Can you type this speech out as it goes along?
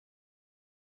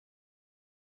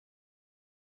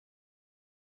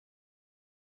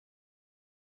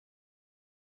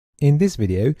In this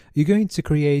video, you're going to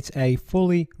create a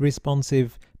fully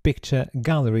responsive picture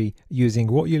gallery using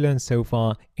what you learned so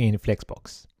far in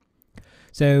Flexbox.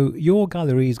 So your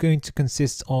gallery is going to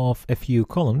consist of a few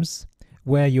columns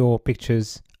where your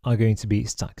pictures are going to be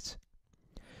stacked.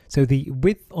 So the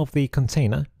width of the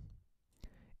container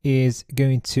is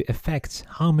going to affect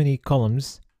how many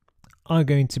columns are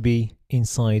going to be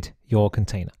inside your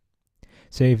container.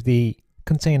 So if the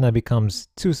container becomes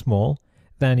too small,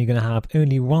 then you're going to have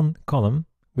only one column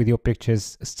with your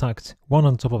pictures stacked one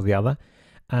on top of the other.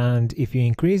 And if you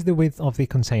increase the width of the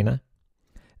container,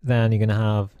 then you're going to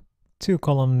have 2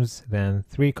 columns, then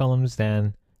 3 columns,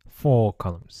 then 4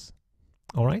 columns.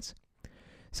 All right.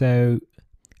 So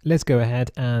let's go ahead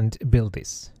and build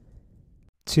this.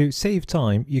 To save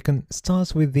time, you can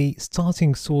start with the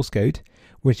starting source code,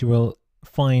 which you will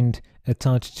find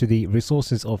attached to the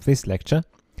resources of this lecture.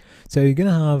 So you're going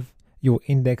to have your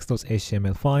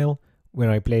index.html file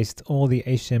where I placed all the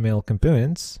HTML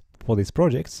components for this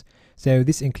project. So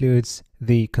this includes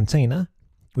the container,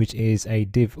 which is a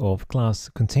div of class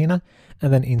container.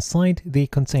 And then inside the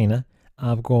container,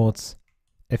 I've got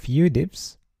a few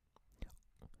divs.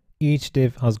 Each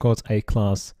div has got a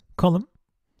class column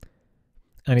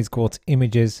and it's got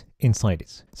images inside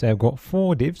it. So I've got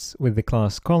 4 divs with the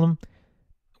class column,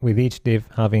 with each div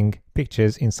having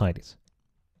pictures inside it.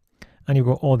 And you've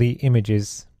got all the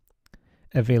images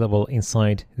available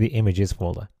inside the images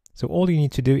folder. So all you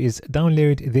need to do is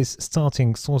download this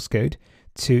starting source code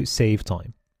to save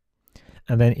time.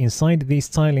 And then inside the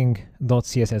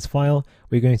styling.css file,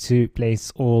 we're going to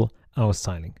place all our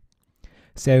styling.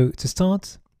 So to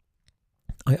start,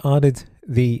 I added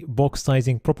the box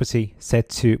sizing property set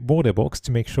to border box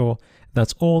to make sure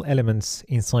that all elements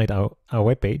inside our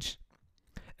web page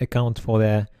account for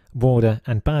their border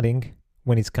and padding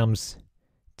when it comes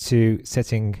to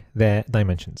setting their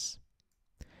dimensions.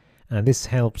 And this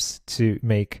helps to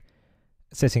make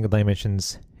setting the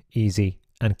dimensions easy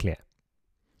and clear.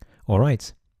 All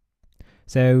right.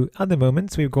 So at the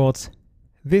moment, we've got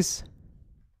this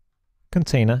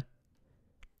container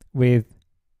with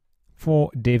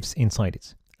 4 divs inside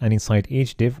it. And inside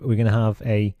each div, we're going to have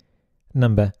a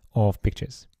number of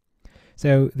pictures.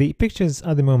 So the pictures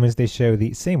at the moment, they show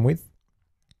the same width.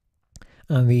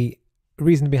 And the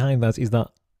reason behind that is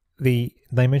that the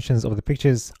dimensions of the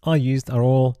pictures are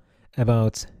all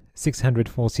about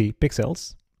 640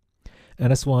 pixels. And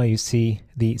that's why you see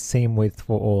the same width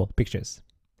for all pictures.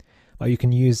 But you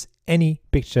can use any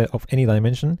picture of any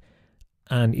dimension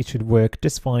and it should work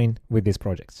just fine with this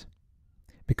project.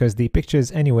 Because the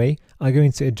pictures anyway are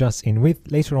going to adjust in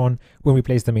width later on when we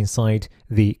place them inside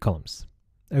the columns.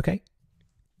 Okay?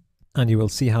 And you will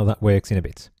see how that works in a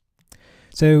bit.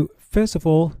 So first of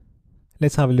all,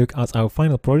 let's have a look at our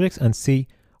final project and see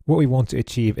what we want to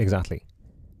achieve exactly.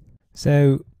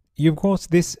 So you've got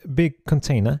this big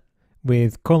container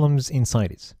with columns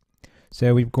inside it.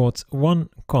 So we've got one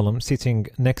column sitting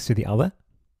next to the other,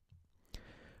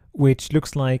 which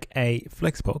looks like a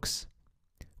flexbox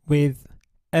with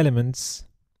elements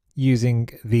using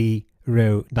the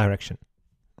row direction,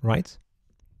 right?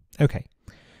 Okay.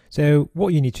 So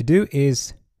what you need to do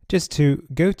is just to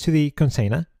go to the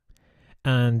container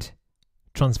and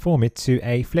transform it to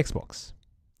a flexbox.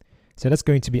 So that's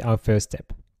going to be our first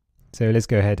step. So let's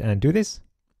go ahead and do this.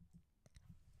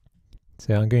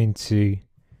 So I'm going to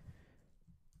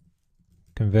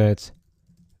convert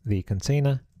the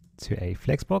container to a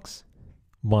flexbox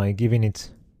by giving it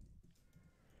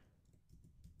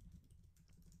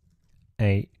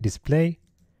a display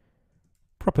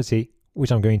property,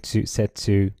 which I'm going to set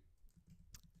to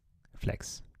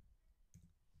flex.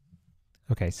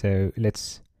 Okay, so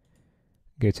let's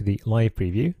go to the live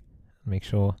preview and make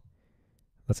sure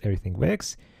that everything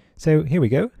works. So here we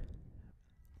go.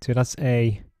 So that's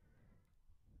a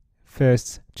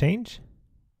first change.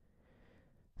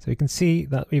 So you can see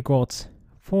that we've got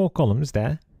 4 columns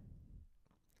there,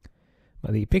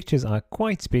 but the pictures are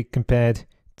quite big compared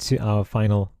to our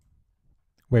final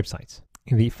website.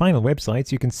 In the final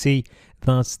website, you can see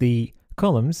that the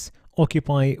columns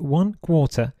occupy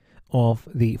 1/4 of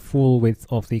the full width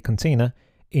of the container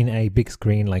in a big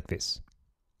screen like this.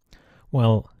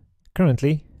 Well,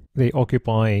 currently they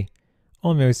occupy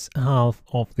almost half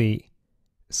of the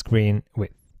screen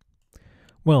width.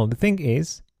 Well, the thing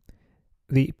is,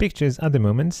 the pictures at the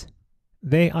moment,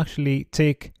 they actually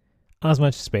take as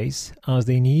much space as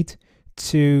they need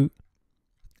to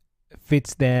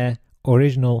fit their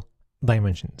original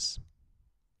dimensions.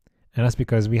 And that's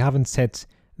because we haven't set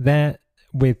their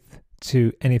width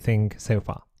to anything so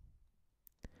far.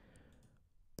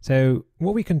 So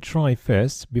what we can try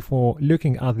first before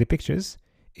looking at the pictures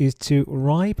is to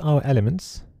wrap our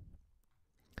elements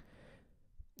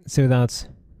so that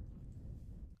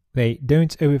they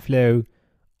don't overflow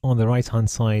on the right hand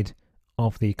side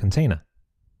of the container.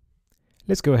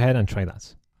 Let's go ahead and try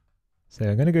that. So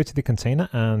I'm going to go to the container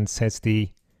and set the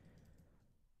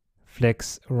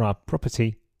flex wrap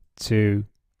property to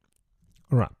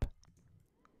wrap.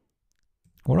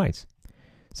 All right.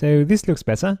 So this looks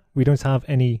better. We don't have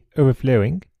any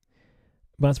overflowing,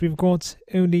 but we've got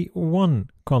only one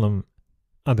column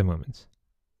at the moment.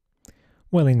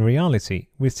 Well, in reality,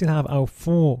 we still have our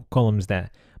 4 columns there,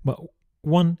 but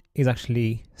one is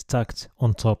actually stacked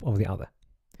on top of the other.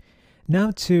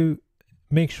 Now, to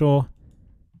make sure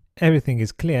everything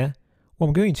is clear, what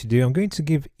I'm going to do, I'm going to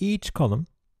give each column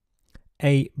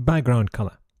a background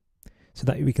color so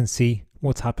that we can see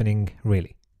what's happening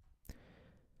really.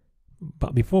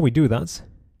 But before we do that,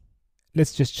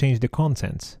 let's just change the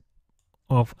content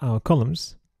of our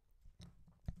columns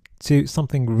to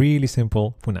something really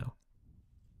simple for now.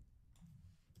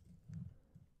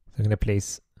 So I'm going to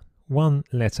place one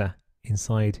letter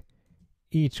inside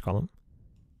each column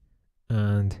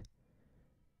and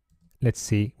let's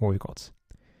see what we've got.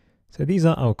 So these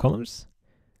are our columns.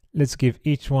 Let's give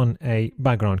each one a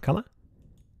background color.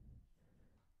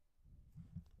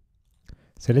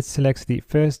 So let's select the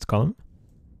first column.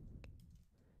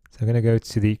 So I'm going to go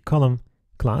to the column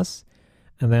class,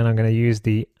 and then I'm going to use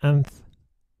the nth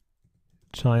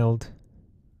child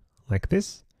like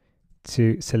this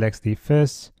to select the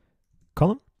first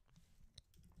column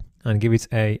and give it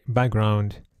a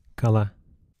background color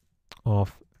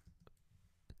of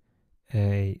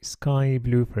a sky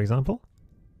blue, for example.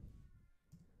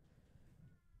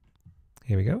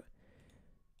 Here we go.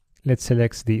 Let's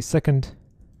select the second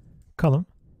column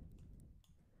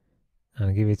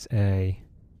and give it a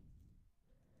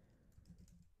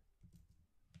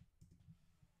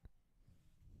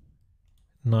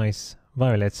nice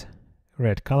violet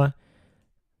red color,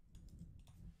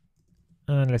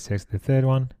 and let's select the third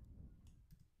one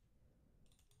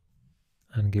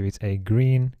and give it a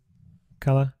green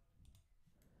color,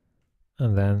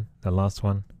 and then the last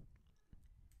one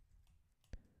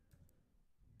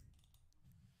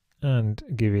and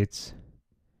give it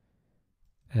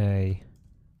a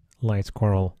light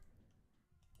coral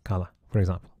color, for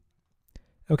example.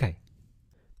 Okay,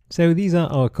 so these are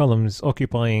our columns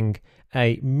occupying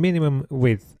a minimum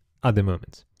width at the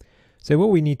moment. So what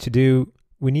we need to do,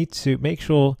 we need to make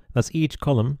sure that each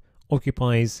column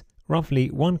occupies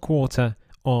roughly 1/4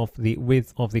 of the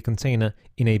width of the container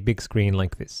in a big screen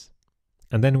like this.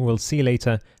 And then we'll see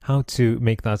later how to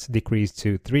make that decrease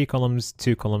to 3 columns,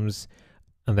 2 columns,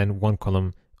 and then 1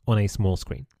 column on a small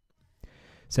screen.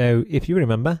 So if you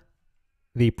remember,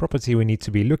 the property we need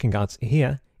to be looking at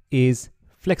here is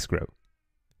FlexGrow.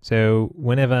 So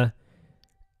whenever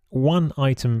one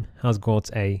item has got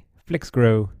a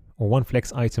FlexGrow, or one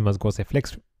flex item has got a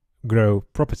FlexGrow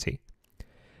property,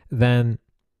 then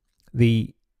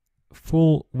the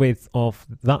full width of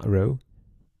that row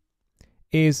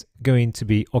is going to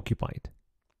be occupied.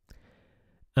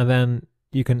 And then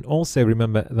you can also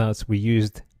remember that we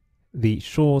used the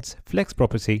short flex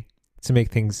property to make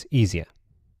things easier.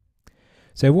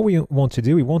 So what we want to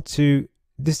do, we want to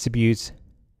distribute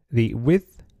the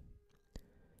width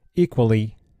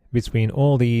equally between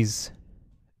all these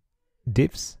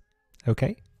divs.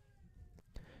 Okay.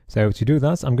 So to do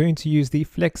that, I'm going to use the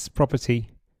flex property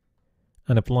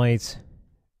and apply it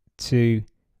to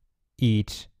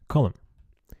each column.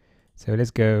 So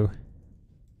let's go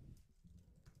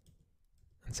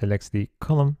and select the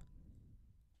column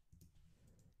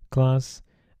class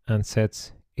and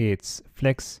set its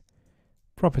flex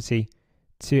property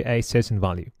to a certain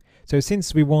value. So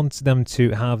since we want them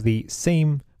to have the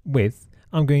same width,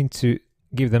 I'm going to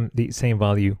give them the same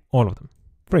value, all of them.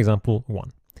 For example,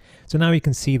 1. So now you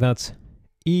can see that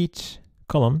each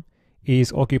column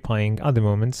is occupying at the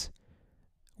moment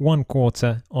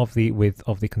 1/4 of the width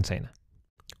of the container.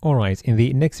 Alright, in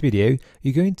the next video,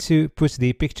 you're going to put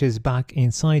the pictures back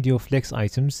inside your flex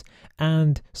items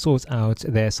and sort out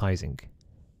their sizing.